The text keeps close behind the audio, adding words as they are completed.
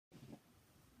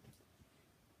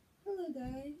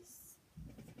guys,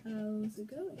 how's it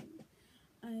going?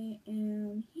 I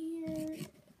am here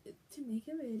to make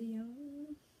a video.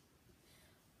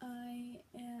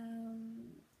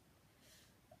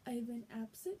 I've been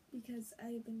absent because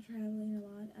I've been traveling a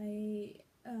lot.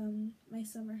 My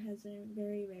summer has been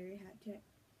very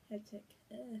hectic.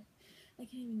 I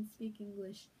can't even speak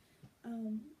English.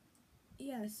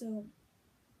 So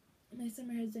my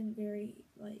summer has been very,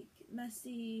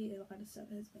 messy. A lot of stuff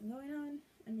has been going on.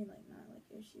 I mean, not,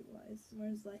 issue-wise.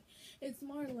 It's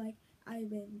more like I've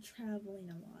been traveling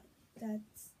a lot.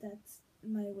 That's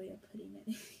my way of putting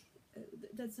it.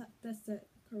 that's the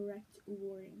correct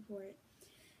wording for it.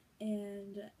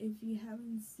 And if you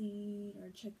haven't seen or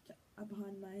checked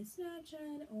upon my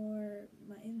Snapchat or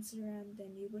my Instagram,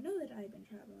 then you will know that I've been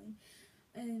traveling.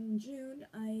 In June,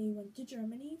 I went to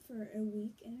Germany for a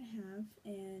week and a half,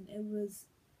 and it was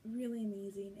really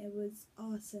amazing. It was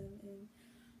awesome, and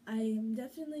I am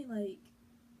definitely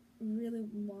really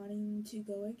wanting to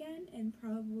go again and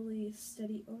probably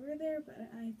study over there, but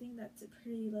I think that's a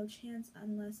pretty low chance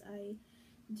unless I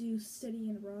study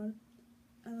abroad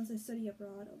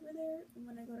over there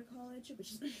when I go to college,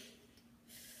 which is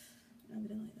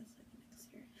evidently that's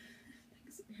next year.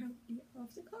 Next year I'll be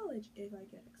off to college if I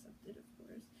get accepted, of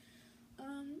course.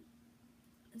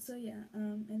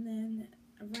 And then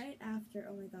right after,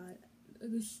 oh my god,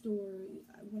 the story,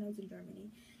 when I was in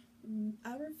Germany,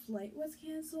 our flight was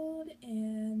canceled,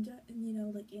 and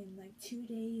in 2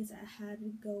 days I had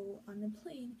to go on a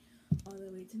plane all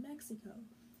the way to Mexico,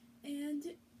 and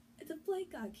the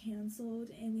flight got canceled,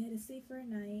 and we had to stay for a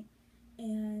night,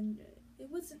 and it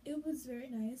was very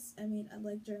nice. I mean, I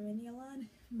like Germany a lot,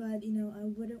 but I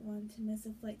wouldn't want to miss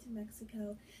a flight to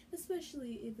Mexico,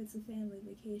 especially if it's a family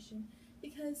vacation,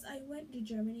 because I went to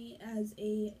Germany as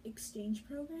a exchange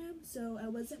program, so I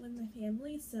wasn't with my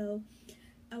family, so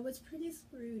I was pretty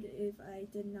screwed if I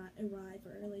did not arrive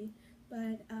early.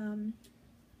 But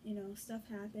stuff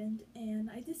happened, and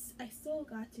I still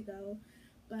got to go,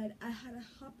 but I had to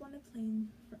hop on a plane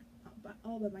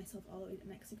all by myself all the way to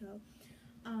Mexico.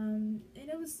 And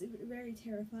it was very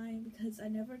terrifying because I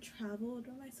never traveled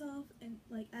by myself, and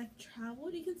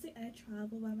you can say I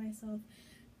traveled by myself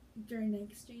during the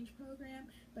exchange program,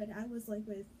 but I was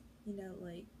with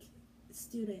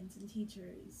students and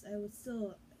teachers.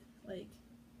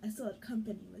 I still had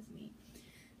company with me.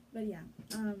 But yeah,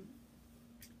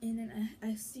 and then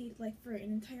I stayed for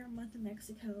an entire month in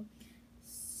Mexico.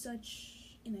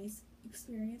 Such a nice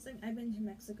experience. I've been to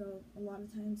Mexico a lot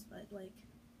of times, but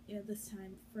this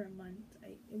time for a month,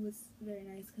 it was very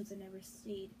nice because I never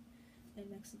stayed in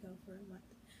Mexico for a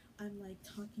month. I'm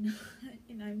talking a lot,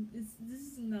 and this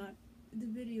is not, the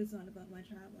video is not about my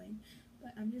traveling,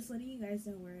 but I'm just letting you guys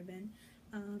know where I've been.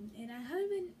 And I haven't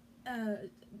been,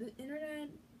 the internet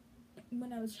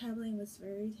when I was traveling was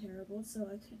very terrible, so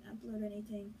I couldn't upload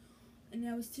anything, and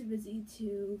I was too busy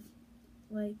to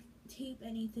tape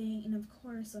anything, and of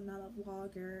course I'm not a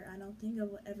vlogger. I don't think I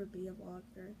will ever be a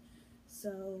vlogger.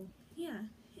 So yeah,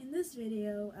 in this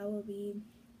video I will be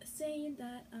saying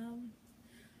that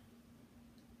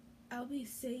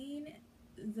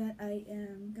I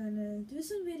am gonna do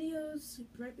some videos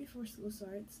right before school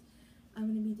starts. I'm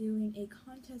gonna be doing a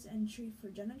contest entry for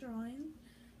Jenna Drawing,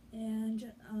 and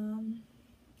and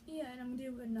I'm gonna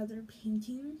do another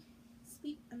painting.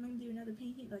 I'm gonna do another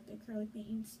painting, acrylic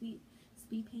painting, speed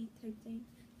paint type thing,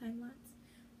 time lapse.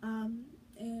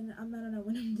 And I don't know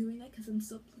when I'm doing that because I'm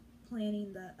still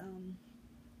planning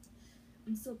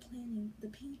the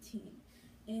painting,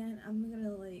 and I'm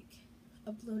gonna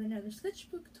upload another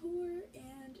sketchbook tour,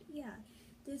 and yeah,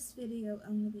 this video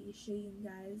I'm gonna be showing you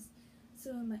guys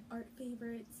some of my art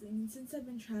favorites. And since I've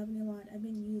been traveling a lot, I've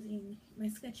been using my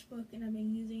sketchbook, and I've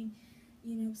been using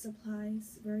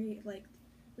supplies very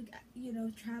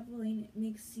traveling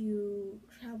makes you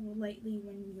travel lightly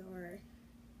when you're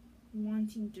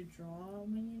wanting to draw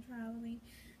when you're traveling.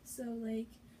 So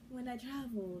when I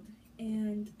traveled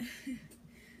and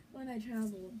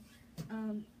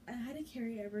I had to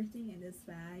carry everything in this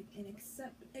bag, and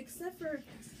except for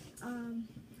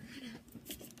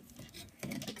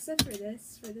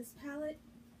this palette,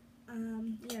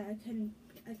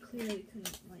 I clearly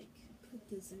couldn't put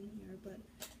this in here, but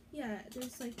yeah,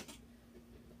 there's I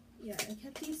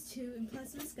kept these two, and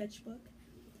plus my sketchbook.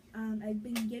 I've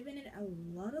been giving it a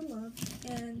lot of love,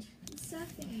 and the sad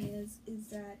thing is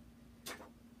that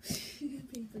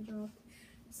paper dropped.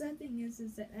 The sad thing is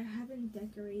that I haven't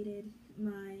decorated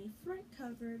my front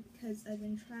cover because I've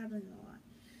been traveling a lot.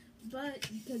 But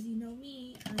because you know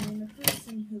me, I'm a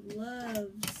person who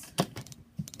loves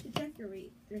to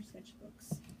decorate their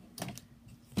sketchbooks.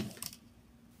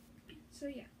 So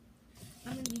yeah.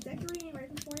 I'm gonna be decorating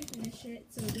right before I finish it,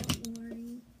 so don't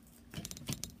worry.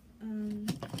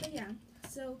 But yeah,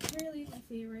 so currently my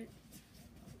favorite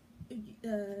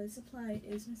supply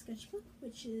is my sketchbook,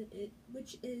 which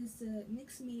is the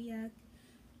mixed media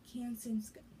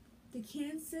the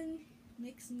Canson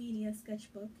mixed media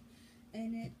sketchbook,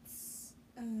 and it's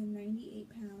 98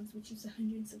 pounds, which is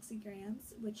 160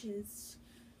 grams, which is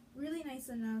really nice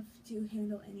enough to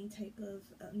handle any type of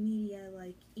media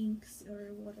like inks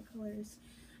or watercolors.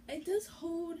 It does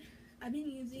hold. I've been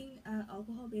using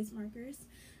alcohol-based markers,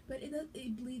 but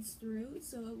it bleeds through,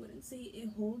 so I wouldn't say it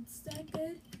holds that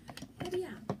good. But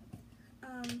yeah,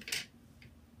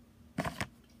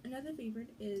 another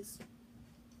favorite is,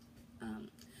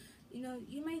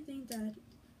 you might think that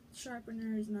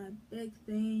sharpener is not a big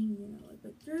thing,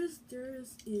 but theirs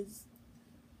is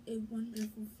a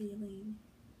wonderful feeling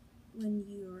when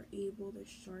you are able to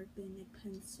sharpen a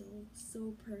pencil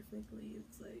so perfectly.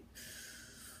 It's like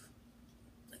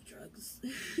drugs.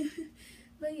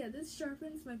 But yeah, this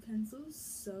sharpens my pencils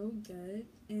so good,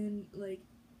 and like,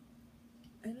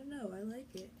 I don't know, I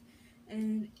like it.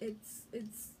 And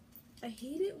I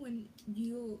hate it when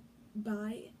you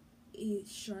buy a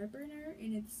sharpener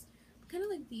and it's kind of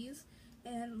like these,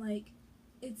 and like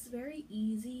it's very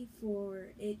easy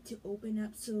for it to open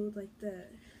up, so like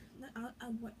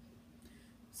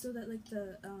so that like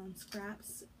the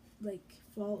scraps like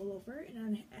fall all over,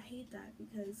 and I hate that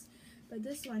because, but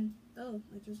this one, oh,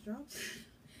 I just dropped.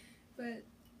 But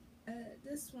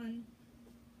this one,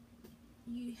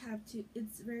 you have to,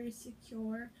 it's very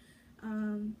secure,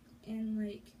 and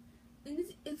like, and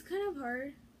it's kind of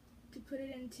hard to put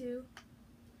it into,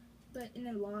 but and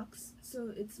it locks,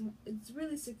 so it's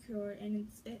really secure, and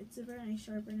it's a very nice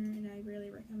sharpener, and I really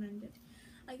recommend it.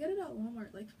 I got it at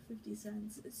Walmart like for 50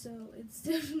 cents, so it's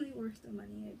definitely worth the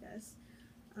money, I guess.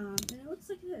 And it looks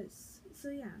like this, so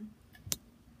yeah.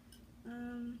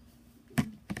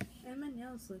 And my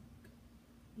nails look,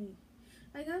 hey.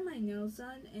 I got my nails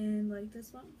done, and like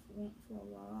this one won't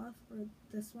fall off, or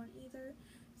this one either,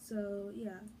 so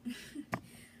yeah.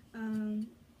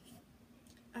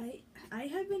 I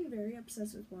have been very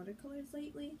obsessed with watercolors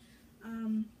lately.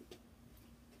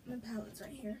 My palette's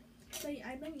right here. So yeah,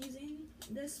 I've been using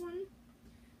this one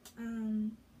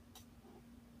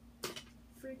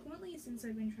frequently since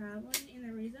I've been traveling, and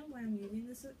the reason why I'm using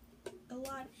this a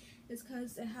lot is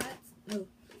because it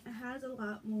has a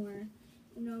lot more,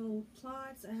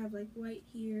 plots. I have like white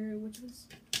here, which was,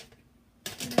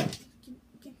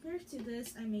 compared to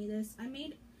this, I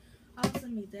also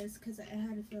made this because I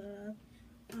had to fill it up.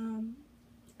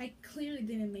 I clearly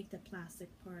didn't make the plastic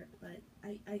part, but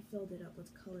I filled it up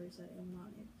with colors that I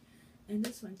wanted. And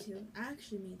this one too. I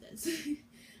actually made this.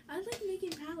 I like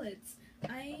making palettes.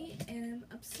 I am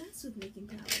obsessed with making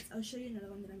palettes. I'll show you another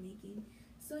one that I'm making.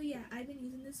 So yeah, I've been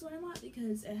using this one a lot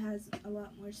because it has a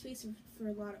lot more space for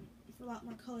a lot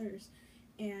more colors,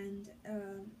 and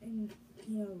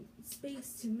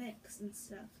space to mix and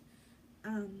stuff.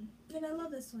 And I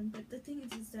love this one, but the thing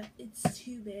is that it's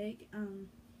too big.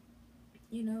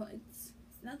 It's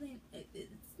nothing.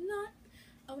 It's not.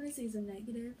 I wouldn't say it's a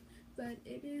negative, but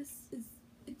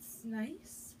it's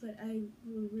nice. But I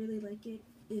would really like it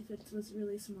if it was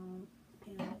really small.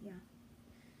 And yeah.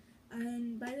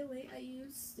 And by the way, I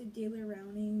use the Daler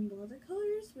Rowney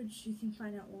watercolors, which you can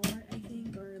find at Walmart, I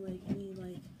think, or like any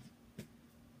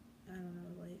I don't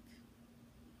know, like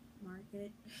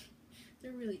market.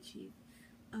 They're really cheap.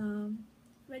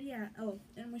 But yeah. Oh,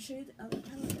 and I'm gonna show you the other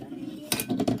palette that I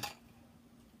made.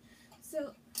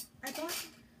 So I bought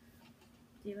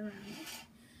Daler Rowney,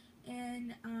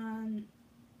 and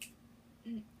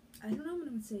I don't know what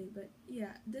I'm gonna say, but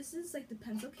yeah, this is like the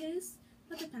pencil case,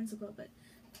 not the pencil coat, but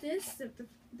this,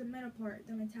 the metal part,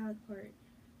 the metallic part,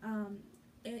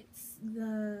 it's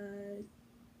the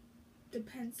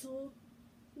pencil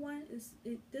one. This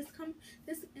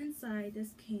inside,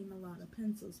 this came a lot of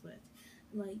pencils with,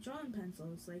 like drawing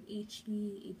pencils, like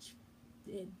HB,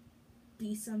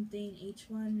 B something,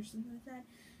 H1 or something like that.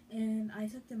 And I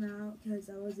took them out because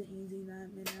I wasn't using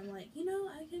them, and I'm like,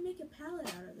 I can make a palette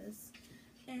out of this.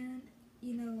 And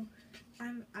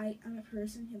I'm a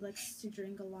person who likes to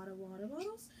drink a lot of water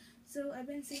bottles, so I've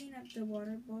been saving up the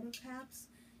water bottle caps,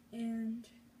 and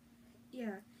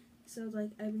yeah, so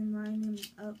like I've been lining them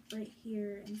up right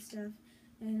here and stuff,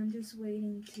 and I'm just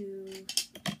waiting to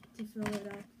fill it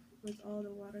up with all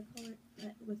the watercolor,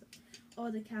 with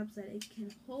all the caps that it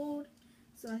can hold.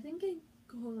 So I think I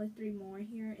can hold like 3 more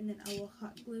here, and then I will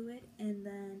hot glue it, and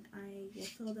then I will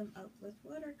fill them up with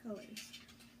watercolors.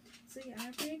 So yeah,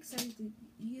 I'm pretty excited to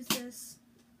use this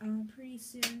pretty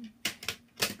soon.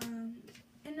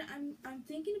 and I'm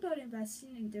thinking about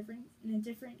investing in a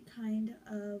different kind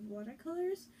of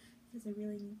watercolors because I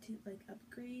really need to like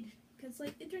upgrade, because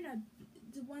like they're not,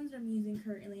 the ones I'm using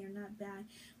currently are not bad,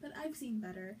 but I've seen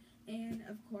better, and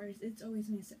of course it's always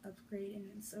nice to upgrade,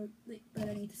 and so like, but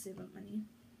I need to save up money.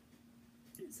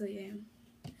 So yeah.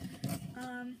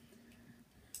 Um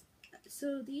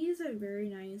so these are very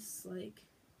nice, like,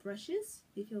 brushes.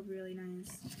 They feel really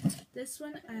nice. This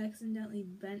one I accidentally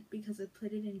bent because I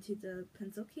put it into the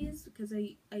pencil case, because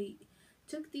I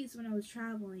took these when I was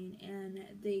traveling and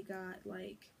they got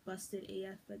like busted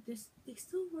AF, but they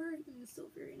still work and they're still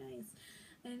very nice.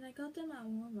 And I got them at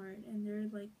Walmart, and they're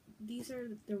like, these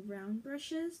are the round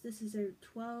brushes. This is a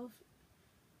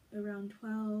round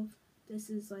 12. This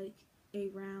is like a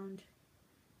round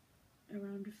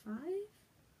 5.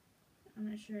 I'm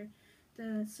not sure.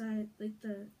 The side, like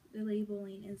the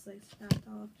labeling is like snapped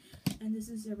off, and this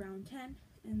is around 10.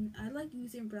 And I like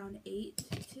using round 8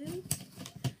 too.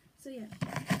 So yeah.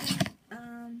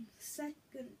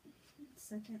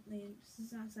 Secondly, this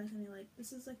is not secondly, like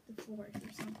this is like the 4th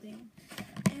or something,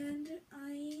 and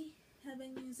I have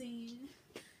been using,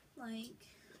 like,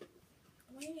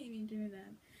 why am I even doing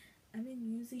that? I've been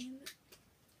using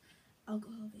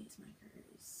alcohol base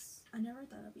markers. I never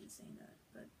thought I'd be saying that,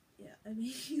 but yeah, I've been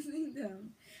using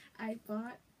them. I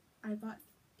bought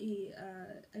the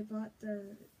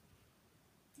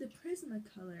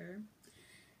Prismacolor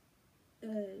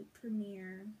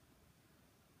Premier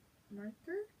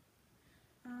marker,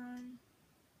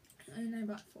 and I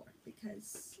bought 4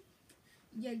 because,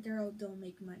 yeah, girl, don't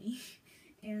make money.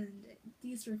 And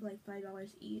these were like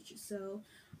 $5 each, so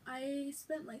I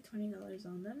spent like $20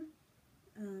 on them.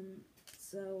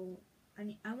 So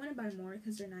I want to buy more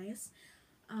because they're nice.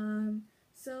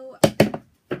 So,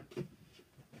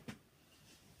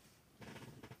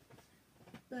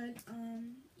 but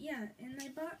yeah, and I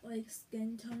bought like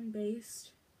skin tone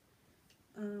based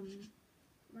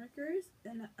markers,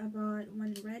 and I bought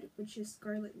one red, which is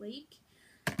Scarlet Lake,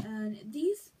 and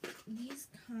these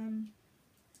come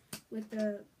with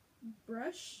the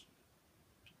brush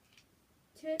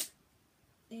tip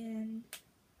and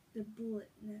the bullet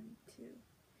nib too,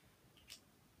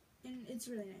 and it's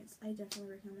really nice. I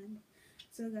definitely recommend.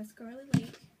 So I got Scarlet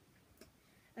Lake.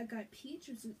 I got Peach,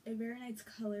 which is a very nice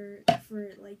color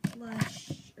for like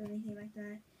blush or anything like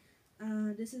that.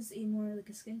 This is a more like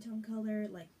a skin tone color,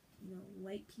 like, you know,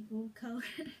 white people color,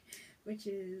 which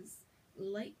is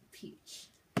light peach.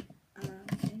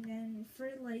 And then for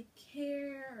like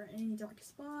hair or any dark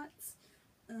spots,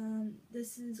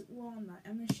 this is walnut.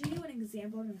 I'm going to show you an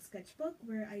example in a sketchbook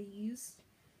where I used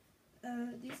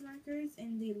these markers,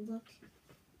 and they look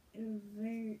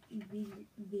very, very,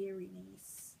 very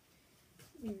nice.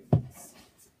 Very nice.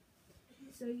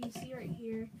 So you see right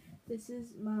here, this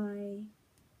is my,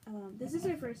 this is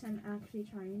my first time actually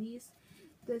trying these.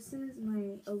 This is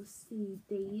my OC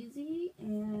Daisy,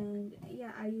 and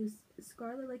yeah, I used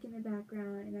Scarlet Lake in the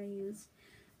background, and I used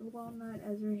walnut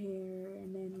as her hair,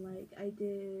 and then like I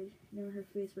did, you know, her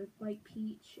face with light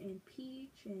peach, and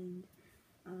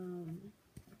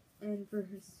for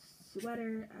her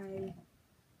sweater,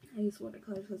 I used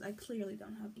watercolors because I clearly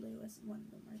don't have blue as one of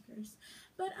the markers,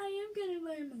 but I am gonna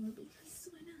buy more because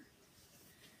why not?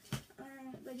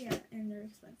 But yeah, and they're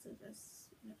expensive as,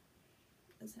 you know,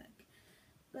 as heck.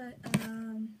 But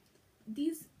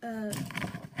these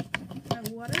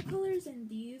watercolors and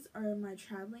these are my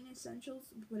traveling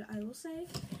essentials, what I will say.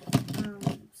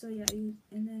 So yeah,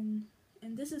 and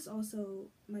this is also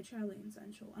my traveling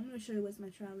essential. I'm gonna show you what's my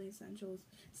traveling essentials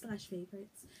 /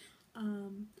 favorites.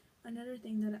 Another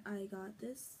thing that I got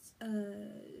this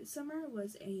summer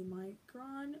was a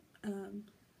Micron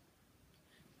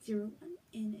 01,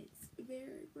 and it's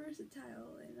very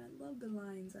versatile, and I love the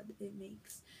lines that it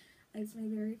makes. It's my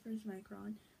very first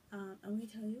Micron. I'm going to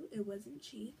tell you, it wasn't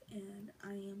cheap, and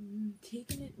I am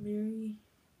taking it very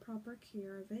proper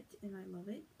care of it, and I love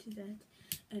it to death,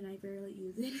 and I barely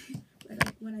use it,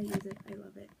 but when I use it, I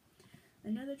love it.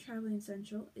 Another traveling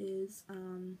essential is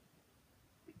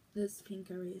this pink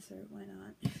eraser. Why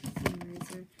not? Pink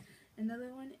eraser.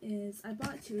 Another one is, I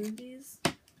bought 2 of these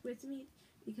with me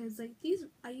because like these,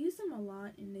 I use them a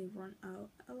lot and they run out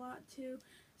a lot too.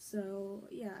 So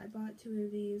yeah, I bought 2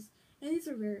 of these, and these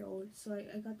are very old. So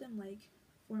I got them like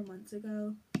 4 months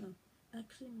ago. No,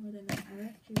 actually more than that. I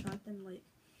actually got them like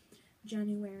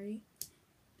January.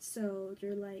 So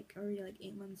they're like already like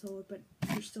 8 months old, but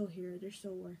they're still here. They're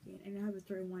still working. And I have a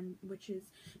third one, which is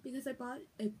because I bought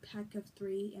a pack of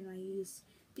 3 and I used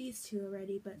these 2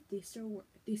 already, but they still work.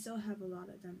 They still have a lot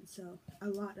of them. So a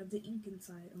lot of the ink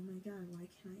inside. Oh my god, why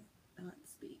can't I not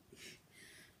speak?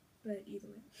 But either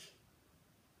way.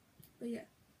 But yeah,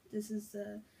 this is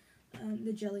the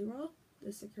jelly roll,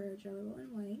 the Sakura jelly roll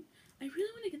in white. I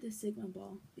really want to get the Sigma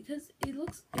ball because it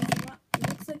looks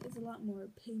like it's a lot more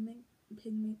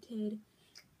pigmented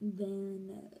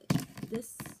than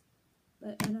this,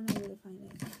 but I don't know where to find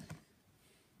it.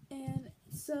 And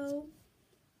so,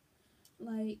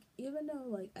 like, even though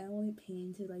like I only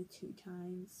painted like 2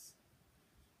 times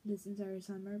this entire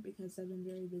summer because I've been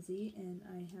very busy and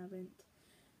I haven't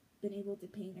been able to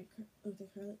paint with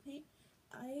acrylic paint,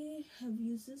 I have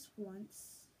used this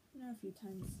once, a few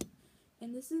times,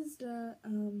 and this is the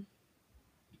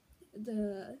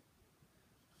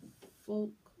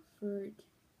Folkford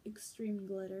Extreme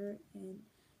Glitter in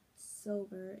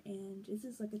silver, and this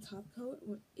is like a top coat.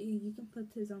 You can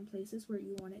put this on places where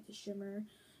you want it to shimmer,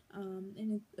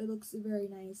 and it looks very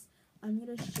nice. I'm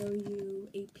gonna show you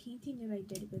a painting that I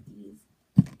did with this.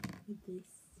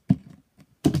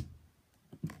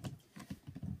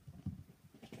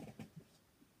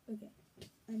 Okay,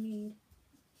 I made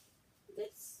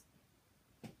this,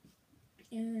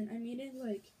 and I made it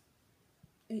like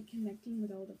it connecting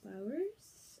with all the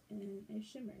flowers, and it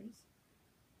shimmers.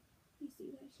 You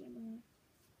see that shimmer?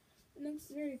 It looks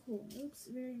very cool. It looks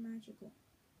very magical.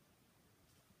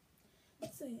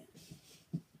 So yeah.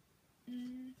 I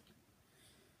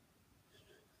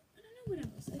don't know what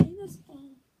else. I think that's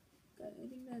all good. I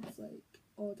think that's like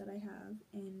all that I have,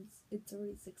 and it's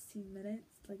already 16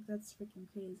 minutes. Like, that's freaking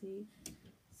crazy.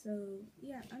 So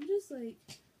yeah, I'm just like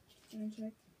gonna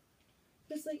check.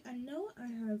 Cause like I know I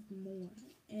have more,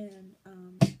 and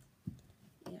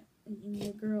yeah, and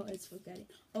your girl is forgetting.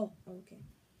 Oh, okay.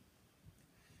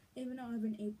 Even though I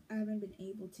haven't been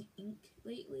able to ink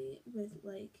lately with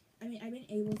like, I mean, I've been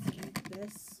able to ink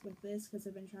this with this because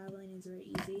I've been traveling and it's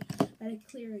very easy, but I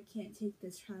clearly can't take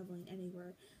this traveling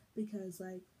anywhere because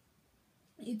like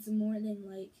it's more than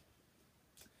like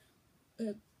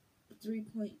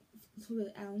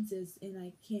 3.2 ounces, and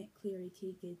I can't clearly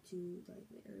take it to like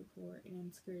the airport, and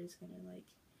I'm scared it's gonna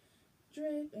like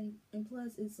drip, and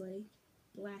plus it's like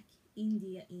black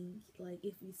India ink. Like,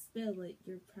 if you spill it,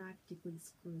 you're practically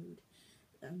screwed.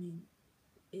 I mean,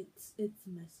 it's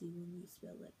messy when you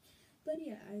spill it. But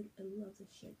yeah, I love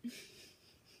this shit.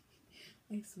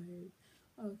 I swear.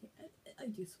 Okay, I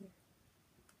do swear.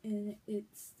 And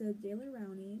it's the Daily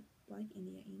Brownie Black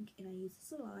India ink, and I use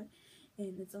this a lot,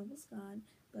 and it's almost gone,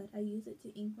 but I use it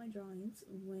to ink my drawings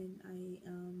when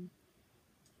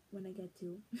I get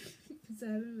to, because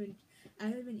I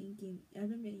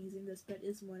haven't been using this, but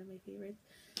it's one of my favorites.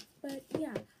 But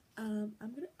yeah, I'm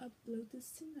gonna upload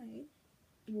this tonight.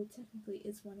 Well, technically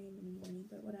it's 1 a.m. in the morning,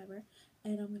 but whatever.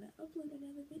 And I'm gonna upload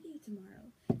another video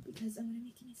tomorrow because I'm gonna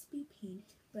make a speed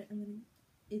paint, but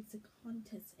it's a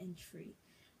contest entry.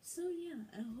 So yeah,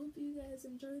 I hope you guys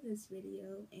enjoy this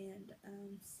video, and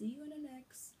see you in the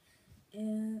next.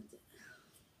 And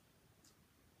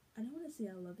I don't want to say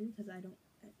I love you because I don't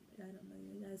know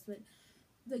you guys, but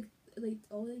like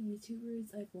all the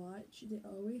YouTubers I've watched, they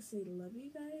always say love you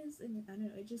guys, and I don't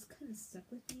know, it just kind of stuck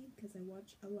with me because I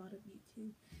watch a lot of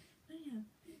YouTube. But yeah,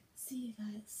 see you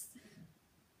guys.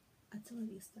 Hasta la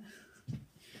vista.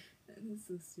 That is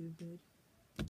so stupid.